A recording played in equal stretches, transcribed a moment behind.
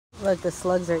Look, the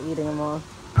slugs are eating them all.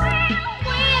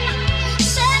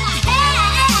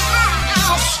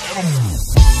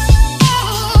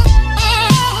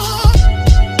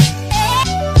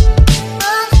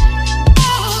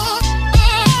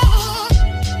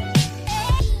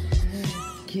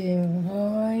 Good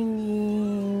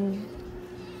morning.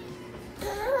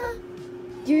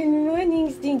 Good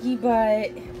morning, stinky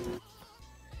butt.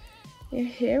 Your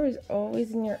hair is always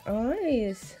in your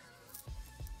eyes.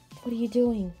 What are you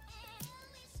doing?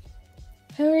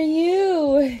 How are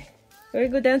you? Wanna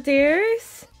go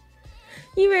downstairs?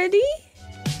 You ready?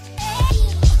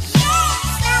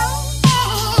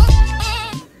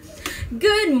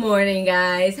 Good morning,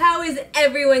 guys. How is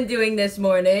everyone doing this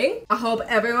morning? I hope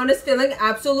everyone is feeling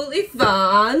absolutely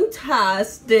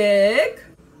fantastic.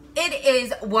 It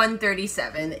is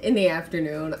 1:37 in the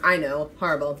afternoon. I know,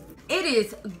 horrible. It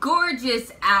is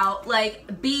gorgeous out,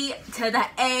 like B to the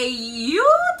A,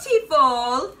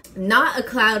 beautiful. Not a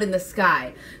cloud in the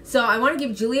sky. So I want to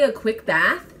give Julia a quick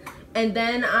bath, and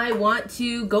then I want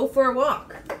to go for a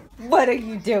walk. What are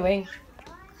you doing?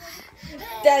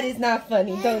 That is not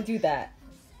funny. Don't do that.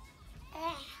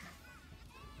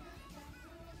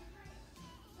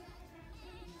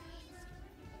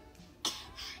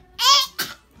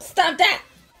 Stop that!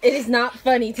 It is not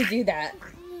funny to do that.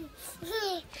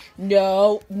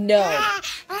 No, no.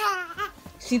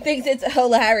 She thinks it's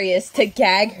hilarious to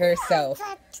gag herself.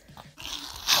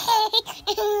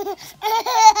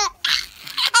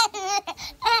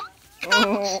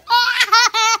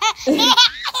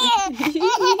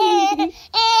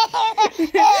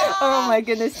 Oh my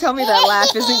goodness, tell me that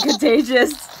laugh isn't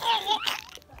contagious.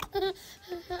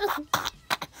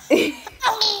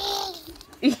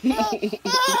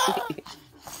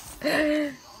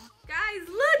 Guys,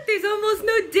 look, there's almost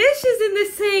no dishes in the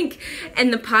sink.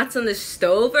 And the pots on the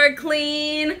stove are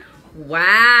clean.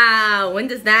 Wow, when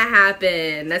does that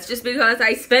happen? That's just because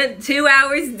I spent 2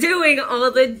 hours doing all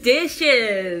the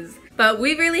dishes. But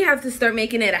we really have to start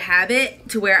making it a habit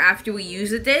to where after we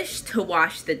use a dish, to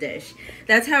wash the dish.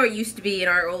 That's how it used to be in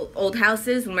our old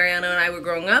houses when Mariana and I were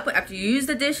growing up. After you use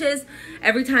the dishes,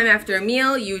 every time after a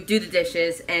meal, you would do the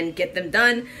dishes and get them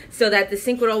done so that the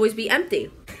sink would always be empty.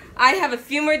 I have a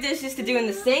few more dishes to do in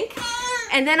the sink,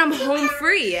 and then I'm home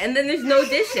free, and then there's no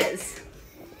dishes.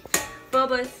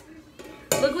 Bubba's,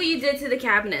 look what you did to the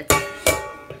cabinets.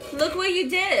 Look what you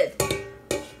did.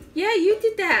 Yeah, you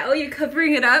did that. Oh, you're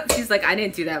covering it up? She's like, I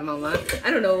didn't do that, Mama.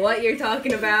 I don't know what you're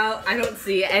talking about. I don't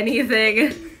see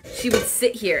anything. She would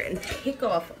sit here and pick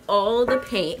off all the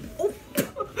paint. Oh,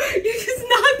 you just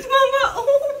knocked Mama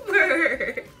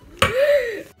over.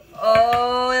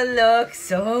 Oh, it looks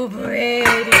so pretty.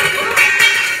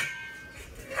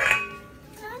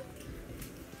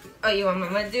 Oh, you want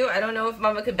Mama to do? I don't know if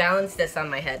Mama could balance this on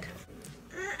my head.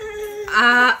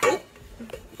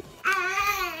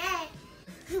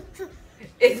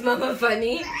 Is Mama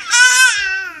funny?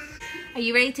 Are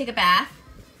you ready to take a bath?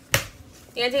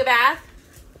 You gonna take a bath?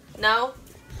 No?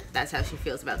 That's how she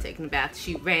feels about taking a bath.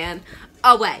 She ran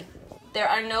away. There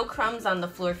are no crumbs on the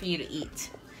floor for you to eat.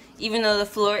 Even though the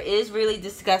floor is really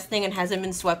disgusting and hasn't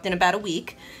been swept in about a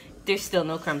week, there's still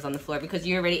no crumbs on the floor because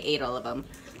you already ate all of them.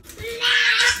 Speak!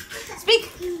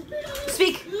 Speak!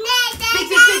 Speak, speak,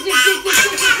 speak, speak, speak, speak,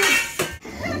 speak, speak.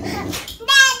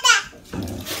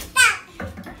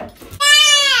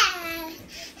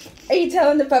 Are you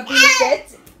telling the puppy to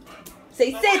sit?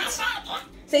 Say sit!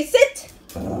 Say sit!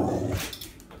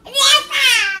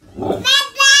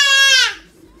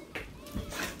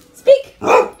 Speak!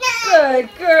 Good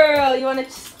girl! You want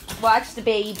to watch the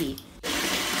baby?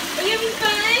 Are you having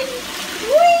fun?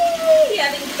 Whee! You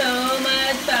having so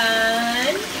much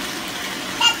fun?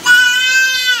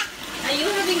 Are you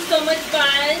having so much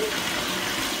fun?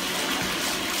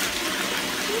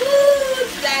 Woo!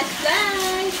 Splash,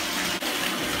 splash!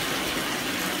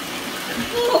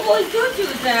 Oh boy, don't do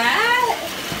that!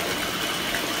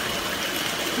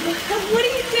 What are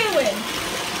you doing?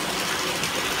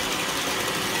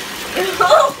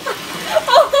 Oh boy!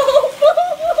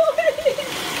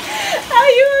 Are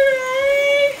you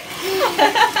alright?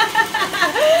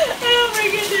 Oh my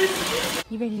goodness!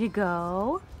 You ready to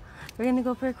go? We're gonna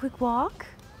go for a quick walk.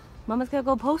 Mama's gonna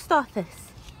go post office.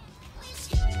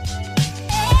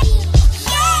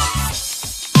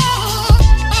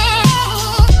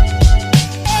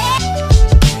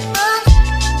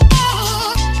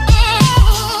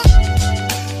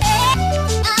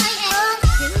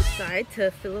 To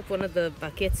fill up one of the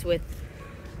buckets with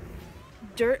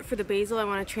dirt for the basil. I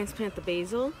want to transplant the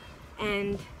basil,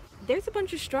 and there's a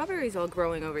bunch of strawberries all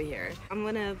growing over here. I'm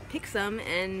gonna pick some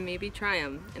and maybe try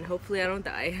them, and hopefully I don't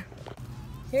die.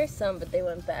 Here's some, but they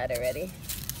went bad already.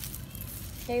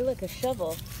 Hey, look, a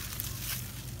shovel.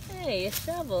 Hey, a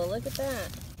shovel. Look at that.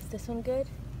 Is this one good?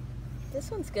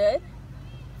 This one's good.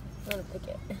 I'm gonna pick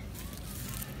it.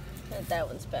 That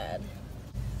one's bad.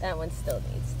 That one still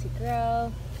needs to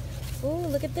grow. Ooh,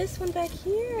 look at this one back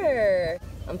here.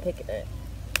 I'm picking it.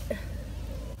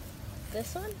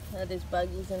 This one? Oh, there's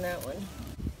buggies in that one.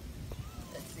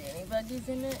 Let's see, any buggies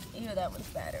in it? Ew, that one's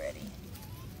bad already.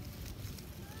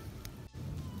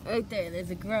 Right there,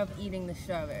 there's a grub eating the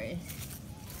strawberries.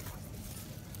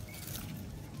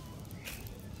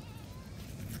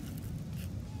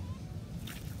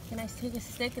 Can I take a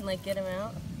stick and like get him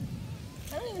out?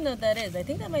 I don't even know what that is. I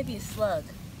think that might be a slug.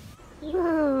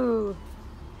 Woo!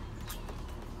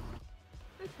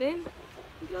 Look, babe. Look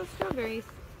at those strawberries.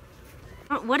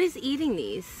 Oh, what is eating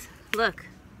these? Look.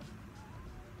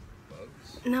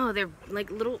 Bugs? No, they're like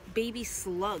little baby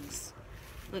slugs.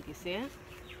 Look, you see it?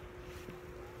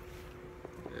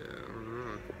 Yeah, I don't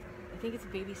know. I think it's a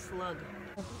baby slug.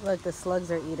 Look, the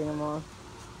slugs are eating them all.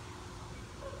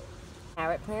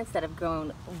 Carrot plants that have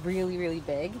grown really, really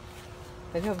big.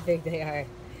 Look how big they are.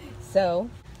 So,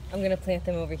 I'm gonna plant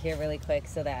them over here really quick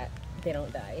so that they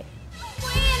don't die.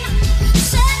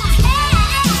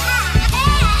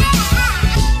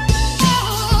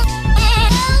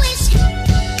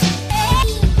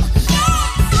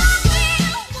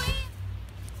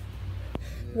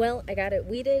 Well, I got it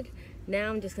weeded. Now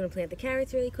I'm just gonna plant the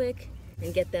carrots really quick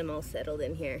and get them all settled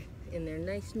in here in their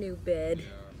nice new bed.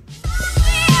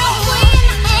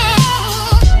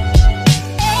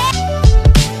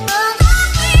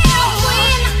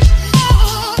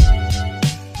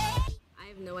 I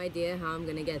have no idea how I'm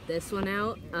gonna get this one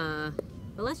out,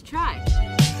 but let's try.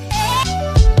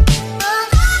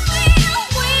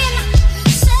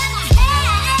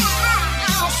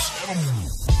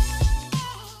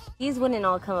 These wouldn't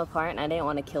all come apart, and I didn't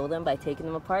want to kill them by taking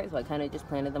them apart, so I kind of just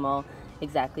planted them all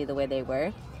exactly the way they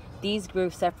were. These grew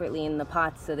separately in the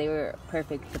pots, so they were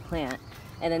perfect to plant.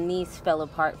 And then these fell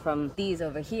apart from these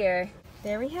over here.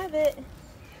 There we have it.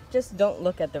 Just don't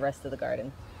look at the rest of the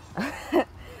garden. I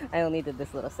only did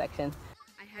this little section.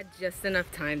 I had just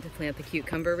enough time to plant the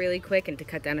cucumber really quick and to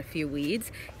cut down a few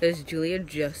weeds because Julia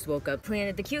just woke up.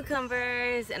 Planted the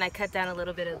cucumbers, and I cut down a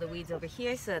little bit of the weeds over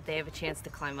here so that they have a chance to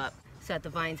climb up. So that the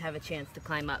vines have a chance to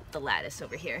climb up the lattice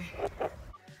over here.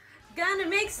 Gonna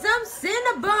make some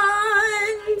Cinnabons!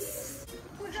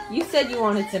 You said you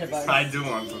wanted Cinnabons. I do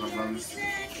want Cinnabons.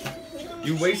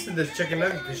 You wasted this chicken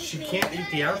nugget because she can't eat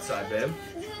the outside, babe.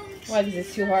 Why, because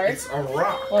it's too hard? It's a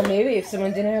rock. Well, maybe if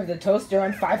someone didn't have the toaster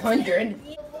on 500.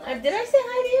 Did I say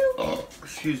hi to you? Oh,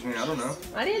 excuse me, I don't know.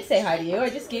 I didn't say hi to you. I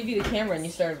just gave you the camera and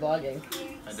you started vlogging.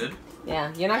 I did?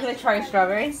 Yeah. You're not gonna try a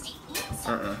strawberry?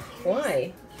 Uh-uh.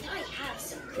 Why?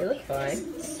 They look fine.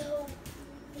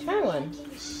 Try one.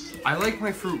 I like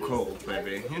my fruit cold,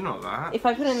 baby. You know that. If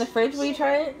I put it in the fridge, will you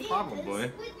try it? Probably.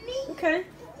 Okay.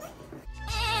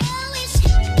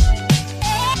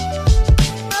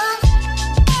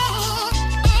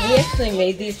 We actually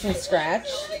made these from scratch.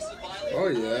 Oh,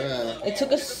 yeah. It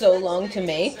took us so long to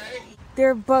make. There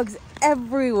are bugs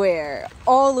everywhere,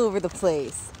 all over the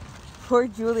place. Poor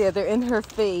Julia, they're in her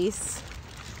face.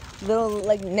 Little,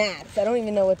 like, gnats. I don't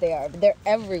even know what they are, but they're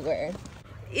everywhere.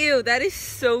 Ew, that is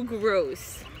so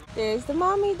gross. There's the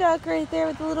mommy duck right there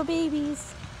with the little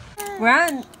babies. We're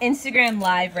on Instagram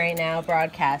Live right now,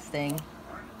 broadcasting.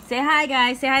 Say hi,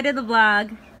 guys. Say hi to the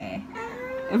vlog. Okay.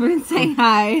 Everyone say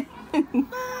hi.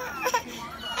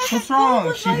 What's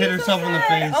wrong? She hit herself in the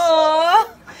face. Aww.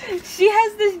 She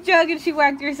has this jug and she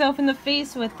whacked herself in the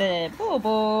face with it. Oh,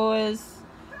 boys.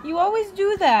 You always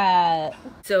do that.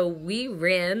 So we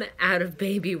ran out of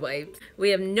baby wipes. We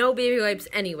have no baby wipes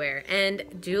anywhere. And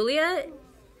Julia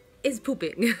is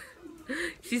pooping.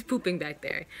 She's pooping back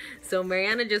there. So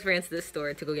Mariana just ran to the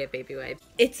store to go get baby wipes.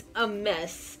 It's a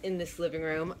mess in this living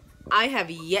room. I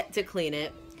have yet to clean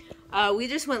it. We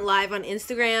just went live on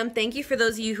Instagram. Thank you for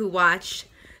those of you who watched.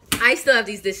 I still have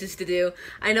these dishes to do.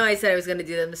 I know I said I was gonna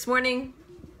do them this morning.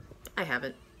 I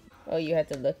haven't. Oh, you had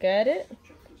to look at it?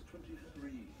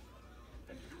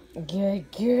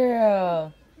 Good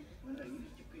girl.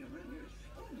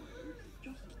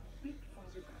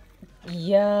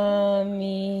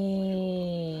 Yummy.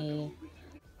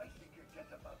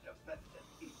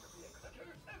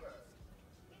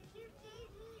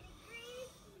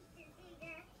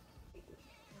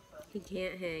 He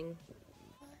can't hang.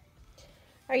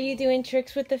 Are you doing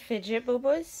tricks with the fidget,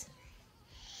 Bobos?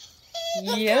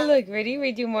 Yeah, look, ready?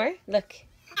 We do more? Look.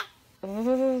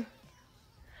 Ooh.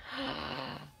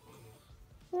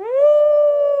 Woo!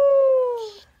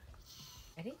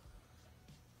 Ready?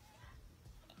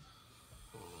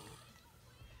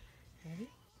 Ready?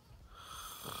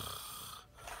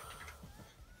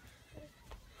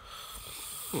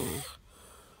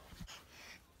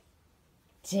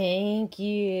 Thank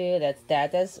you. That's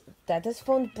Dada's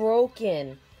phone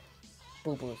broken.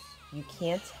 Boo boos, you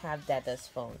can't have Dada's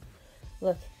phone.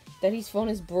 Look, Daddy's phone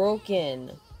is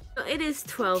broken. It is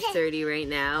 12:30 right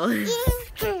now.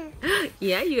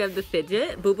 Yeah, you have the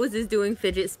fidget. Boo boos is doing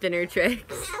fidget spinner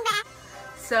tricks.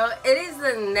 So it is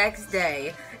the next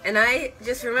day, and I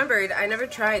just remembered I never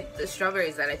tried the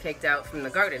strawberries that I picked out from the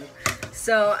garden.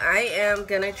 So I am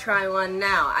gonna try one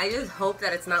now. I just hope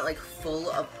that it's not like full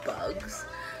of bugs,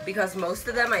 because most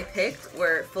of them I picked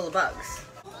were full of bugs.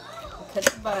 Cut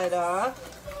the bite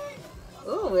off.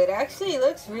 Ooh, it actually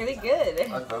looks really good.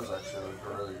 That does actually look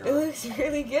really good. It looks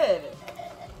really good.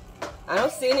 I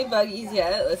don't see any buggies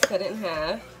yet. Let's cut it in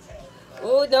half.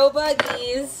 Oh, no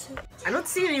buggies. I don't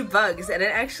see any bugs, and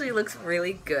it actually looks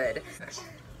really good.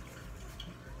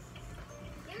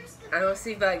 I don't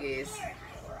see buggies.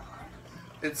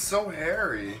 It's so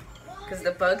hairy. Because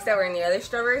the bugs that were in the other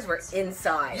strawberries were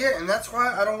inside. Yeah, and that's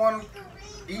why I don't want to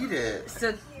eat it.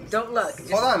 So don't look.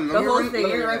 Just hold on, let me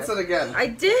rinse it again. I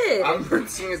did. I'm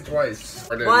rinsing it twice.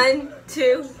 1,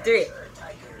 2, 3.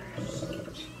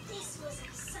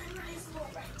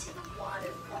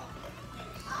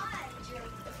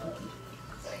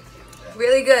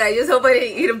 Really good. I just hope I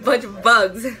didn't eat a bunch of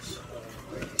bugs.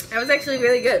 That was actually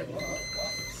really good.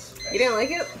 You didn't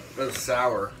like it? It was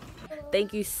sour.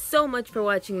 Thank you so much for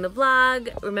watching the vlog.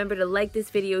 Remember to like this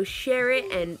video, share it,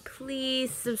 and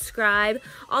please subscribe.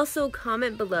 Also,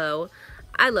 comment below.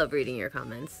 I love reading your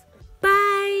comments.